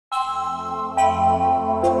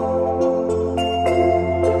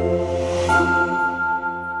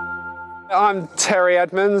I'm Terry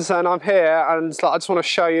Edmonds and I'm here and I just want to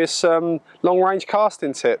show you some long range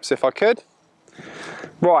casting tips if I could.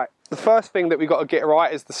 Right, the first thing that we've got to get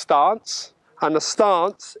right is the stance, and the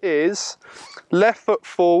stance is left foot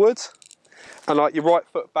forward and like your right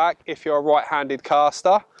foot back if you're a right-handed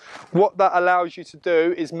caster. What that allows you to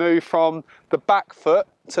do is move from the back foot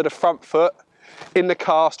to the front foot in the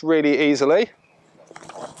cast really easily.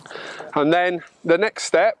 And then the next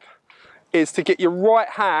step is to get your right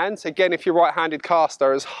hand, again if you're right-handed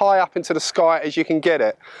caster, as high up into the sky as you can get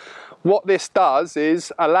it. What this does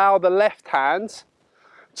is allow the left hand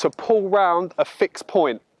to pull round a fixed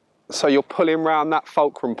point. So you're pulling round that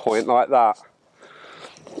fulcrum point like that.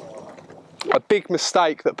 A big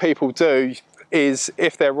mistake that people do is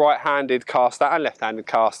if they're right-handed caster and left-handed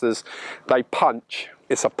casters, they punch.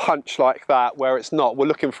 It's a punch like that where it's not. We're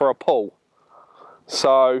looking for a pull.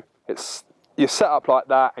 So you're set up like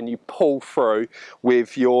that and you pull through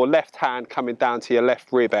with your left hand coming down to your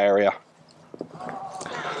left rib area.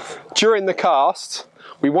 During the cast,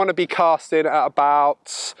 we want to be casting at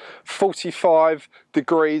about 45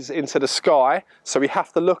 degrees into the sky, so we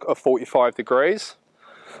have to look at 45 degrees.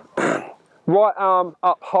 Right arm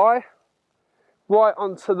up high, right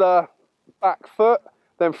onto the back foot,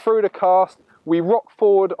 then through the cast, we rock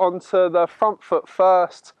forward onto the front foot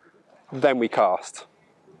first, then we cast.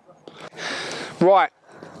 Right,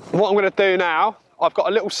 what I'm going to do now, I've got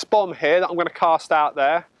a little spom here that I'm going to cast out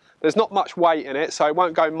there. There's not much weight in it, so it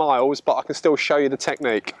won't go miles, but I can still show you the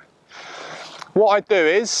technique. What I do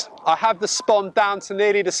is, I have the spom down to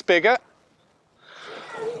nearly the spigot.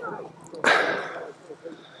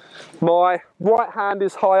 My right hand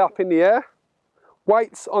is high up in the air,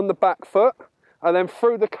 weights on the back foot, and then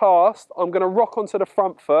through the cast, I'm going to rock onto the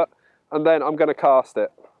front foot, and then I'm going to cast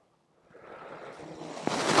it.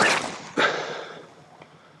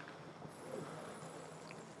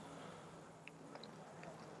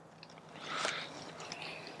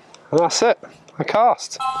 And that's it, I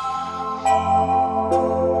cast.